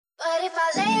But if I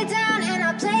lay down and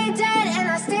I play dead and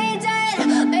I stay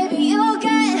dead, maybe you'll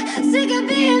get sick of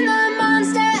being the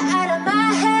monster out of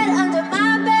my head, under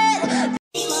my bed.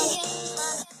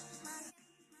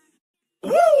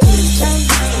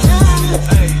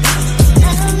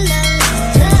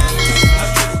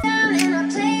 Down and I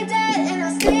play dead and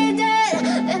I stay dead,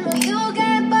 then will you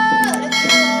get bored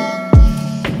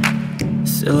again?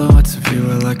 Silhouettes of you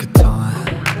are like a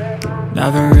taunt.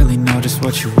 Never really know just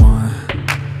what you want.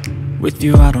 With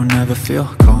you I don't ever feel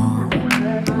calm.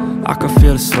 I can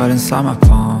feel the sweat inside my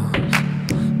palms.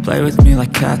 Play with me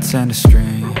like cats and a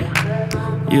string.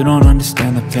 You don't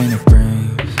understand the pain it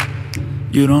brings.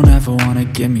 You don't ever wanna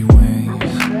give me wings.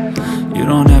 You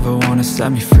don't ever wanna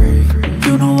set me free.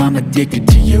 You know I'm addicted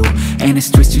to you, and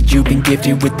it's twisted, you've been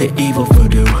gifted with the evil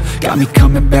voodoo. Got me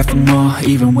coming back for more,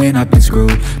 even when I've been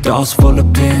screwed. Dolls full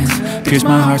of pins, pierce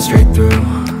my heart straight through.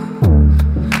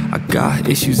 I got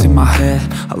issues in my head,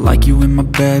 I like you in my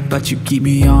bed, but you keep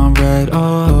me on red.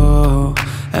 Oh,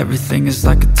 everything is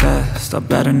like a test. I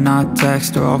better not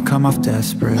text or I'll come off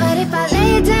desperate. But if I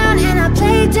lay down and I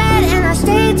play dead and I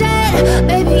stay dead,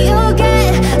 baby you'll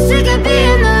get sick of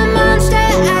being the monster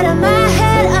out of my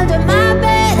head, under my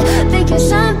bed. Think you're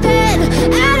something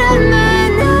out of my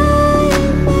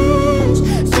nightmares,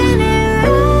 standing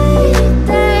right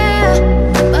there.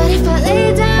 But if I lay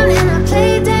down and I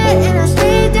play dead and I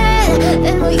stay dead,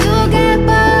 then will you get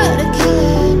bored of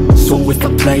killing? So if I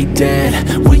play dead,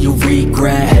 will you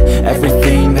regret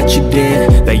everything that you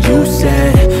did, that you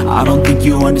said? I don't think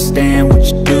you understand what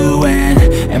you're doing,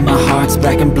 and my heart's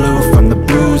black and blue from the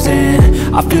bruising.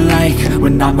 I feel like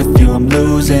when I'm with you I'm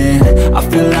losing. I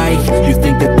feel like you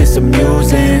think that this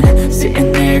amusing,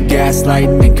 sitting there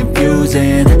gaslighting and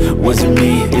confusing. Was it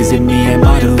me? Is it me? Am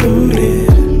I deluded?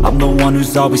 I'm the one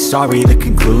who's always sorry, the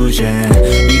conclusion.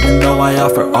 Even though I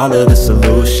offer all of the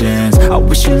solutions, I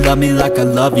wish you loved me like I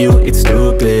love you, it's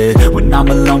stupid. When I'm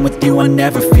alone with you I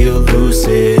never feel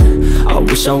lucid. I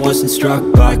wish I wasn't struck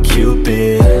by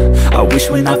Cupid. I wish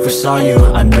when I first saw you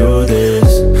I knew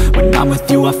this. When I'm with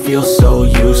you I feel so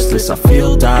useless, I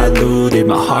feel diluted,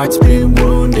 my heart's been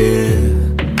wounded.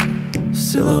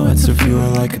 Silhouettes of you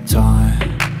are like a taunt.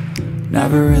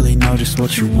 Never really know just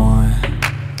what you want.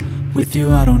 With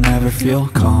you I don't ever feel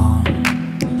calm.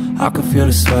 I can feel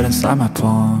the sweat inside my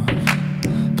palms.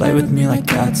 Play with me like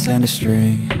cats and a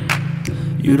string.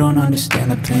 You don't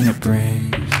understand the pain it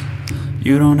brings.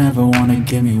 You don't ever wanna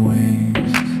give me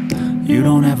wings. You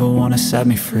don't ever wanna set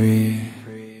me free.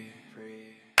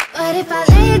 But if I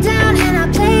lay down and I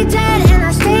play dead and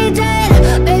I stay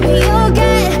dead, baby you'll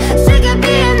get sick of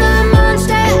being the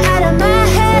monster out of my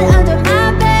head, under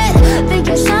my bed. Think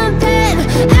you're something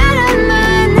out of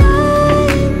my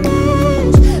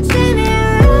nightmares,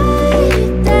 standing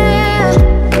right there.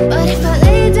 But if I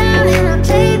lay down and I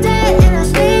play dead and I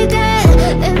stay dead,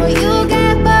 then will you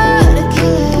get bored of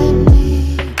killing me?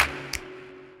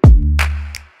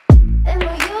 Then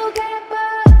will you get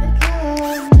bored of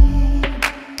killing me?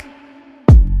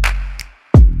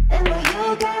 Then will you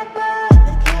get bored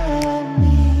of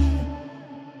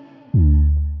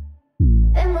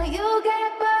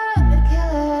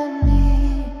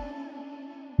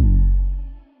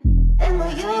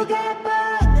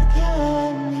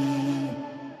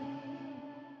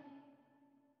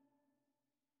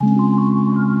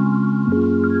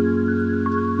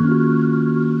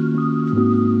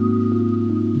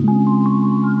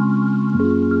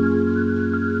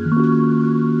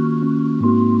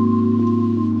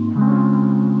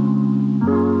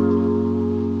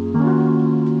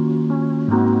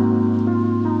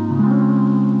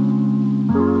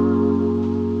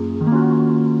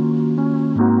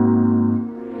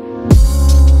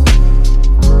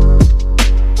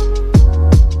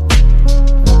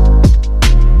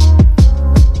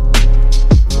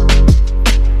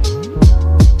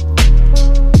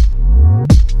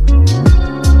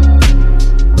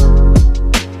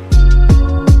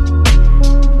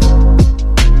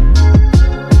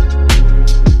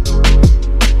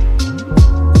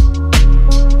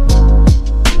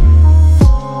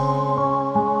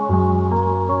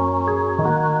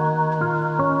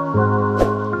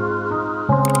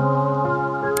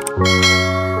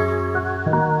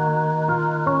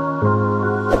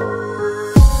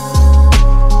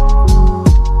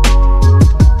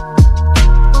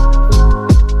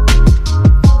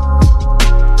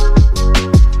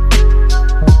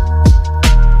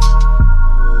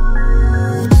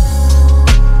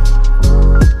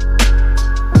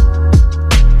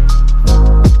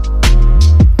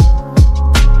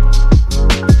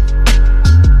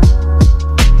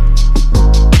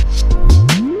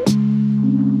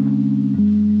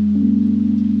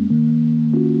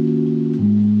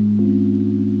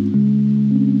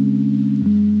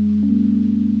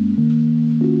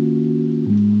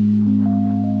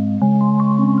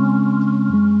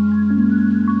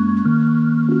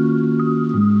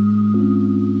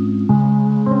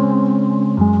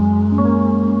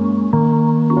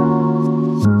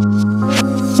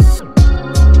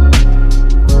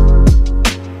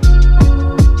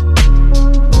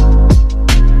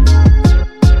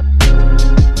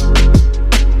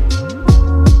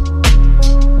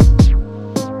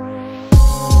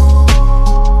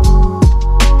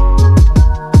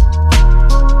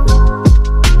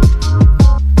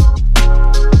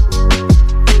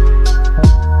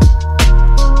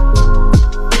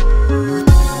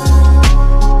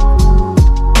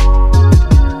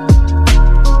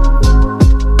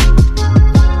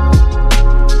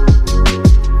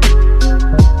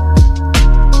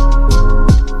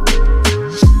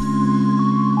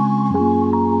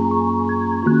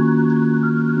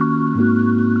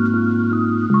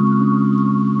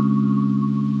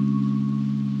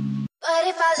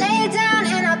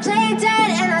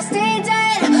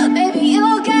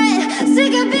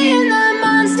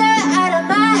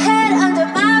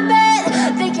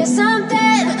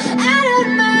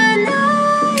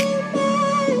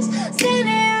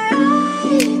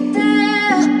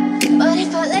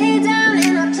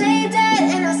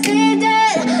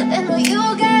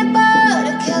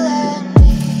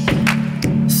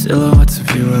Silhouettes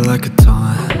of you are like a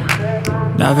taunt.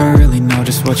 Never really know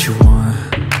just what you want.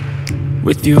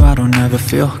 With you I don't ever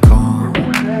feel calm.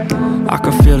 I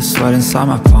can feel the sweat inside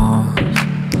my palms.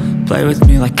 Play with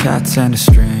me like cats and a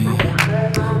string.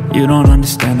 You don't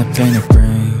understand the pain it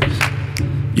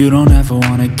brings. You don't ever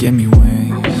wanna give me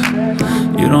wings.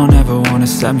 You don't ever wanna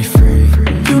set me free.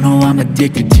 You know I'm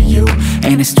addicted to you,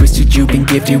 and it's twisted, you've been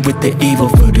gifted with the evil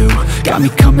voodoo. Got me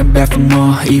coming back for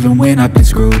more, even when I've been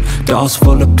screwed. Dolls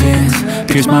full of pins,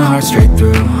 pierce my heart straight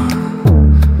through.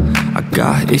 I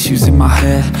got issues in my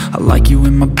head, I like you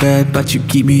in my bed, but you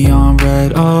keep me on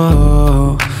red.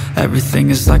 Oh, everything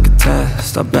is like a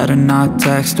test, I better not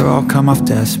text or I'll come off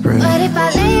desperate. But if I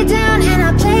lay down and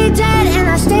I play dead and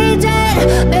I stay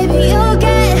dead, baby you'll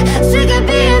get sick of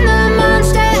being the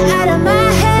monster out of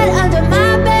my head, under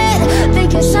my bed,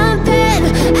 thinking something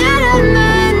out of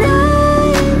my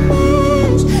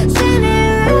nightmares,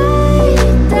 standing right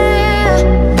there.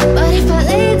 But if I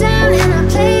lay down and I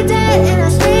play dead and I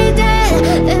stay dead,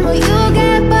 then will you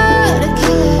get bored of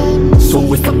killing me? So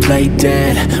if I play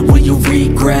dead, will you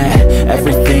regret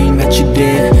everything that you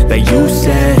did, that you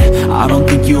said? I don't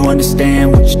think you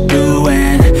understand what you're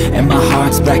doing, and my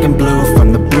heart's black and blue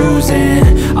from the bruising.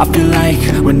 I feel like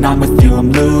when I'm with you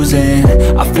I'm losing.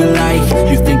 I feel like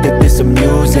you think that this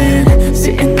amusing,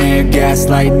 sitting there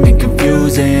gaslighting and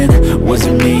confusing. Was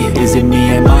it me? Is it me?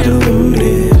 Am I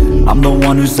deluded? I'm the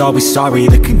one who's always sorry,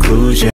 the conclusion.